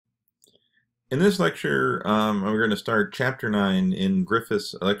In this lecture, we're going to start Chapter 9 in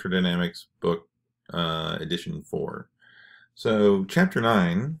Griffith's Electrodynamics book, Edition 4. So, Chapter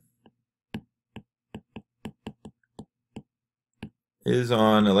 9 is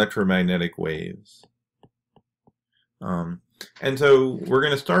on electromagnetic waves. And so, we're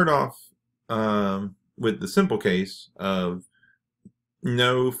going to start off with the simple case of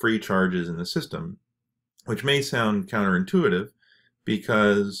no free charges in the system, which may sound counterintuitive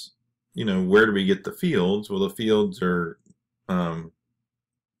because where do we get the fields? Well, the fields are come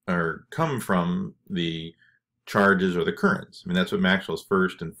from the charges or the currents. I mean, that's what Maxwell's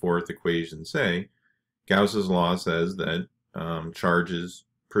first and fourth equations say. Gauss's law says that charges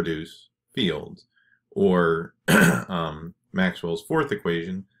produce fields, or Maxwell's fourth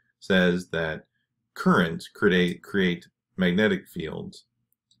equation says that currents create magnetic fields.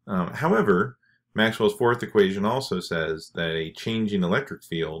 However, Maxwell's fourth equation also says that a changing electric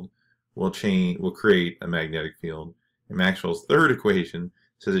field will create a magnetic field. And Maxwell's third equation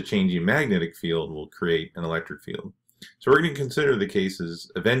says a changing magnetic field will create an electric field. So we're going to consider the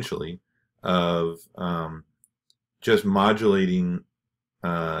cases eventually of just modulating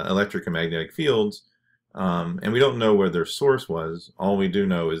electric and magnetic fields, and we don't know where their source was. All we do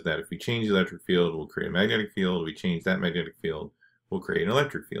know is that if we change the electric field, we'll create a magnetic field. If we change that magnetic field, we'll create an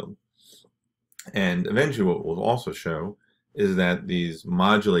electric field. And eventually what we'll also show is that these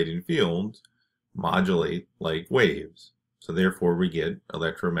modulating fields modulate like waves. So therefore we get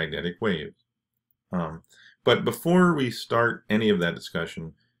electromagnetic waves. But before we start any of that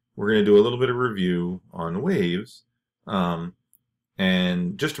discussion, we're going to do a little bit of review on waves. And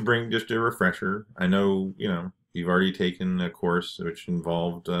just a refresher, I know you've already taken a course which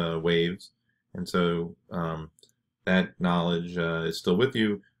involved waves, and so that knowledge is still with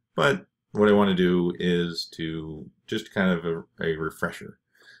you. But what I want to do is to just kind of a refresher.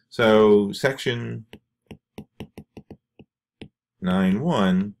 So section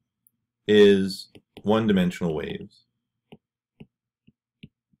 9.1 is one-dimensional waves.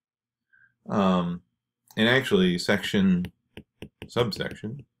 And actually subsection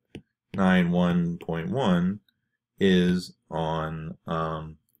 9.1.1 is on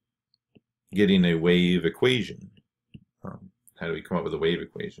getting a wave equation. How do we come up with a wave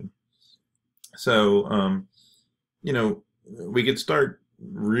equation? So, we could start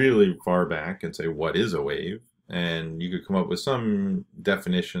really far back and say, what is a wave? And you could come up with some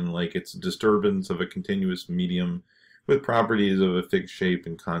definition like it's a disturbance of a continuous medium with properties of a fixed shape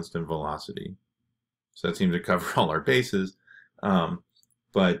and constant velocity. So that seems to cover all our bases.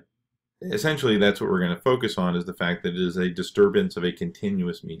 But essentially that's what we're going to focus on, is the fact that it is a disturbance of a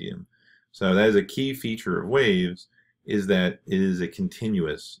continuous medium. So that is a key feature of waves, is that it is a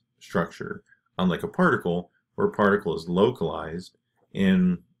continuous structure, unlike a particle, where a particle is localized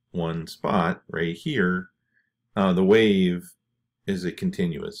in one spot right here. The wave is a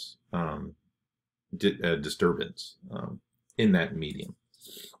continuous disturbance in that medium.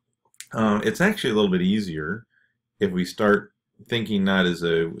 It's actually a little bit easier if we start thinking not as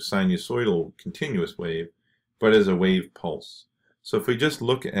a sinusoidal continuous wave, but as a wave pulse. So if we just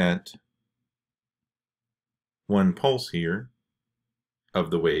look at one pulse here of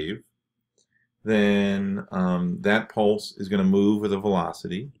the wave, then that pulse is going to move with a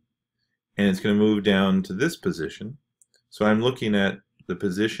velocity, and it's going to move down to this position. So I'm looking at the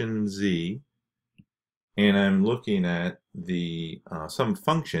position z, and I'm looking at the some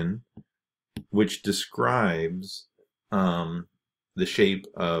function which describes the shape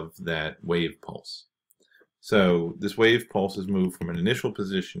of that wave pulse. So this wave pulse is moved from an initial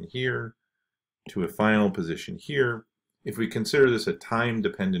position here to a final position here. If we consider this a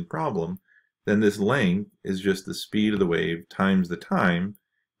time-dependent problem, then this length is just the speed of the wave times the time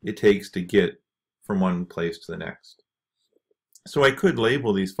it takes to get from one place to the next. So I could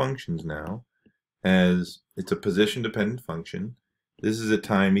label these functions now as it's a position-dependent function. This is at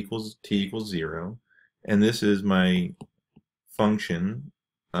time equals t equals 0, and this is my function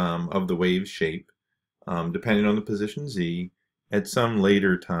of the wave shape depending on the position z at some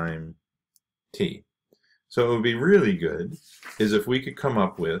later time t. So it would be really good is if we could come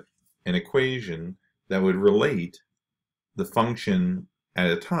up with an equation that would relate the function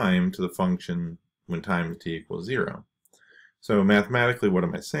at a time to the function when time t equals 0. So mathematically, what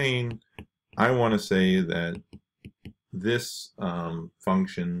am I saying? I want to say that this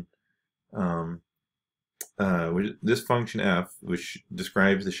function, this function f, which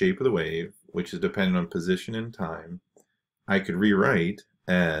describes the shape of the wave, which is dependent on position and time, I could rewrite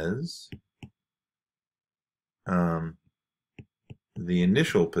as the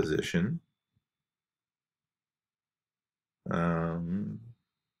initial position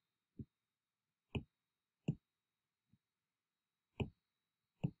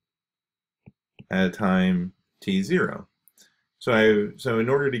at a time t0. So in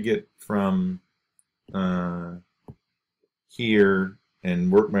order to get from here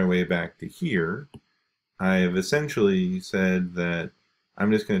and work my way back to here, I have essentially said that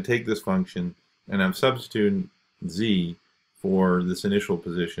I'm just going to take this function and I'm substituting z for this initial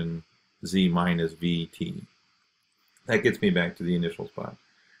position, z minus vt. That gets me back to the initial spot.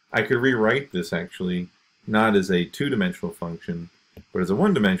 I could rewrite this actually not as a two-dimensional function, but as a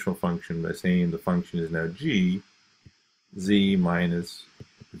one-dimensional function by saying the function is now g, z minus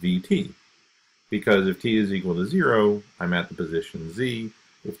vt. Because if t is equal to 0, I'm at the position z.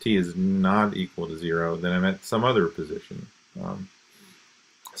 If t is not equal to 0, then I'm at some other position.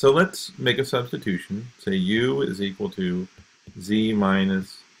 So let's make a substitution. Say u is equal to z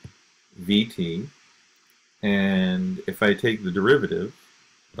minus vt. And if I take the derivative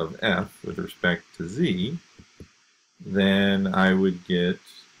of f with respect to z, then I would get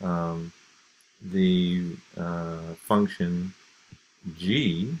the function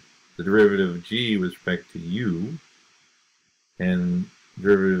g, the derivative of g with respect to u, and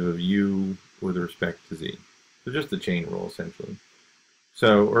derivative of u with respect to z. So just the chain rule, essentially.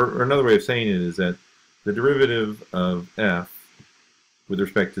 So, or another way of saying it is that the derivative of f with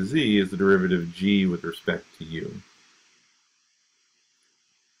respect to z is the derivative of g with respect to u.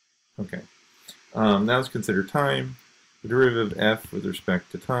 Okay. Now let's consider time. The derivative of f with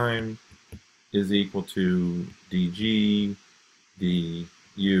respect to time is equal to dg, du,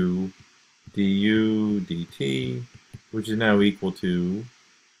 du, dt, which is now equal to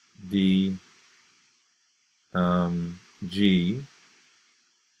dg,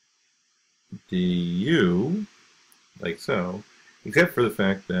 du, like so, except for the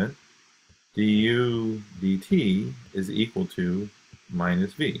fact that du dt is equal to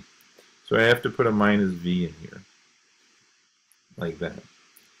minus v. So I have to put a minus v in here, like that.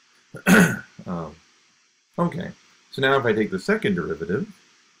 Okay, so now if I take the second derivative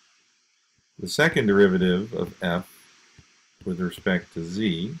of f with respect to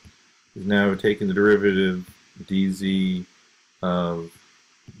z is now taking the derivative dz of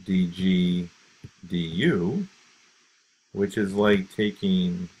dg du, which is like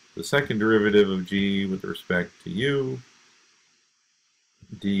taking the second derivative of g with respect to u,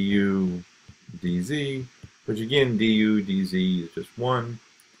 du dz, which again du dz is just 1.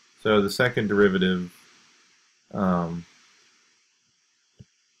 So the second derivative of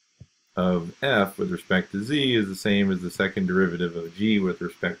f with respect to z is the same as the second derivative of g with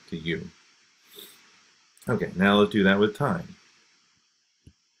respect to u. Okay, now let's do that with time.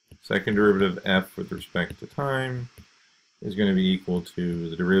 Second derivative of f with respect to time is going to be equal to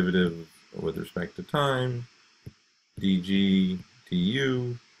the derivative with respect to time, dg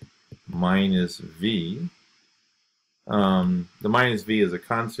du minus v. The minus v is a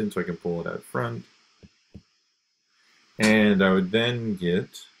constant, so I can pull it out front. And I would then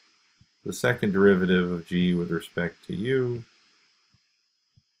get the second derivative of g with respect to u.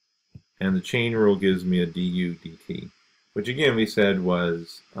 And the chain rule gives me a du dt, which again we said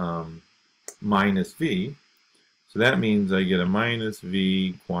was minus v. So that means I get a minus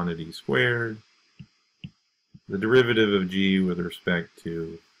v quantity squared, the derivative of g with respect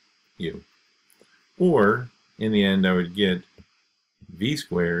to u. Or, in the end, I would get v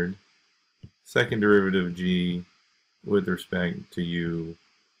squared, second derivative of g with respect to u,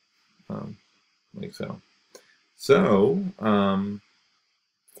 like so. So,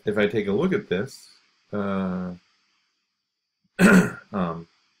 if I take a look at this, so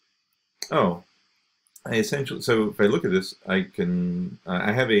if I look at this, I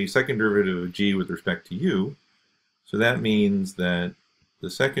have a second derivative of g with respect to u, so that means that the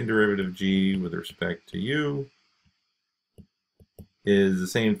second derivative of g with respect to u is the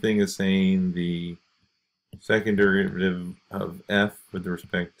same thing as saying the second derivative of f with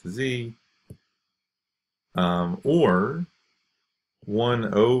respect to z, or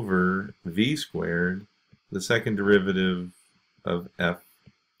 1 over v squared, the second derivative of f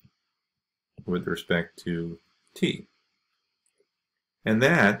with respect to t. And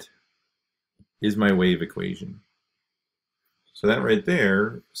that is my wave equation. So that right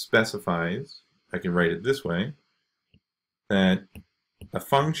there specifies, I can write it this way, that a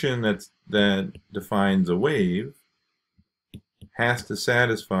function that defines a wave has to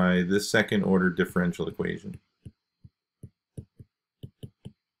satisfy this second order differential equation.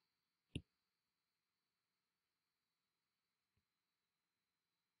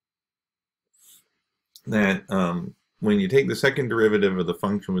 That when you take the second derivative of the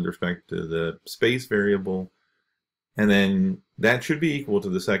function with respect to the space variable, and then that should be equal to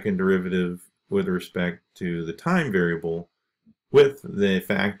the second derivative with respect to the time variable, with the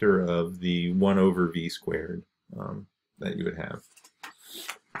factor of the 1 over v squared that you would have.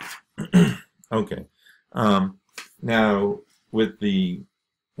 Okay. Now, with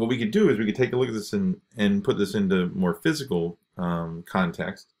what we could do is we could take a look at this and put this into more physical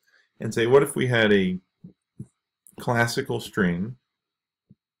context and say, what if we had a classical string,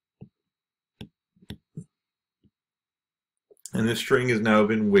 and this string has now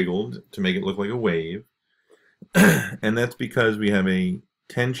been wiggled to make it look like a wave, and that's because we have a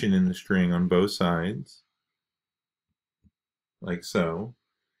tension in the string on both sides, like so.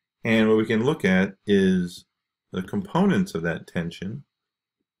 And what we can look at is the components of that tension,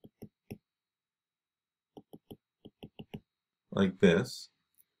 like this.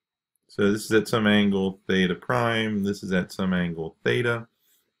 So this is at some angle theta prime, this is at some angle theta,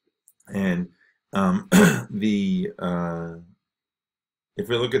 and if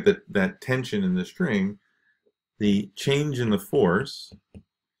we look at that tension in the string, the change in the force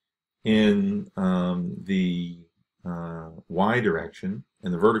in the y direction,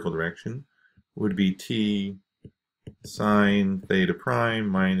 in the vertical direction, would be t sine theta prime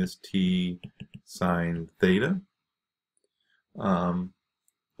minus t sine theta.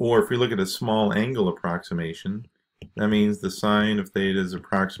 Or if we look at a small angle approximation, that means the sine of theta is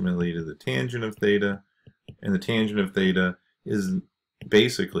approximately to the tangent of theta, and the tangent of theta is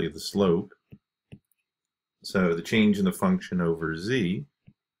basically the slope. So the change in the function over z,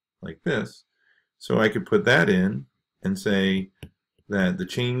 like this. So I could put that in and say that the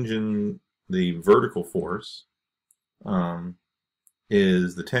change in the vertical force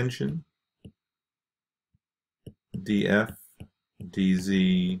is the tension dF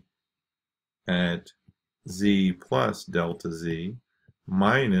dz at z plus delta z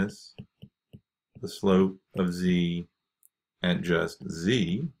minus the slope of z at just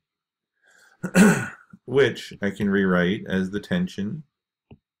z, which I can rewrite as the tension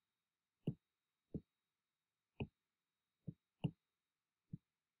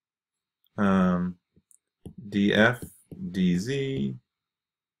dF dz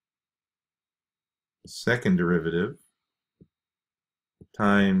second derivative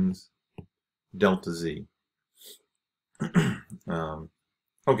times delta z.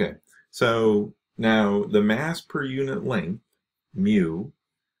 Okay, so now the mass per unit length, mu,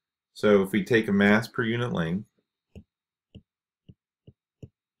 so if we take a mass per unit length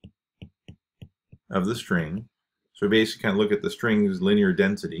of the string, so we basically kind of look at the string's linear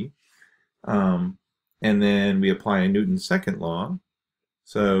density, and then we apply a Newton's second law,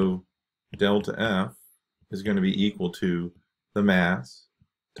 so delta F is going to be equal to the mass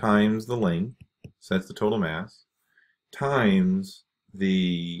times the length, so that's the total mass, times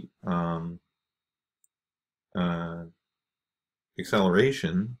the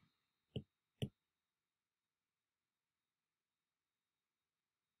acceleration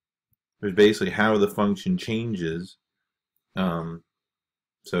is basically how the function changes.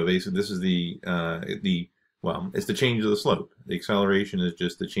 So basically this is well, it's the change of the slope. The acceleration is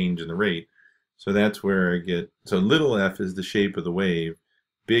just the change in the rate. So that's where I get, so little f is the shape of the wave,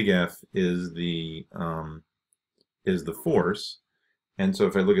 big F is the force. And so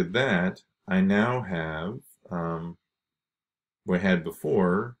if I look at that, I now have what I had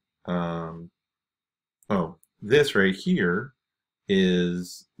before. Oh, this right here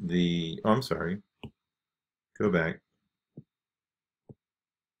is the, oh, I'm sorry, go back.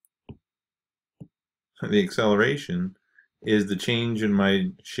 The acceleration is the change in my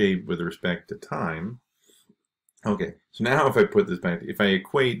shape with respect to time. Okay, so now if I put this back, if I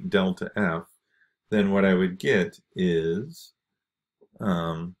equate delta F, then what I would get is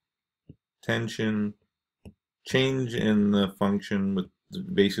tension, change in the function with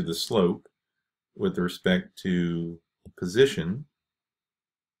basically the slope with respect to position,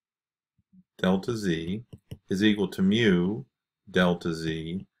 delta z, is equal to mu delta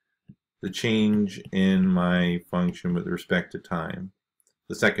z, the change in my function with respect to time,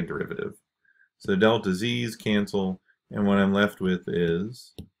 the second derivative. So delta z's cancel, and what I'm left with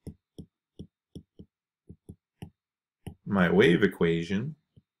is my wave equation,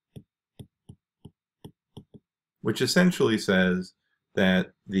 which essentially says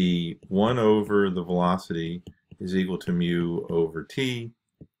that the 1 over the velocity is equal to mu over t,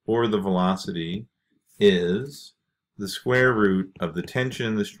 or the velocity is the square root of the tension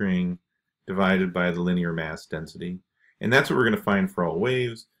in the string divided by the linear mass density. And that's what we're going to find for all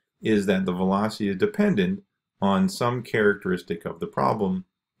waves, is that the velocity is dependent on some characteristic of the problem.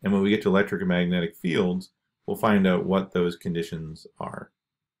 And when we get to electric and magnetic fields, we'll find out what those conditions are.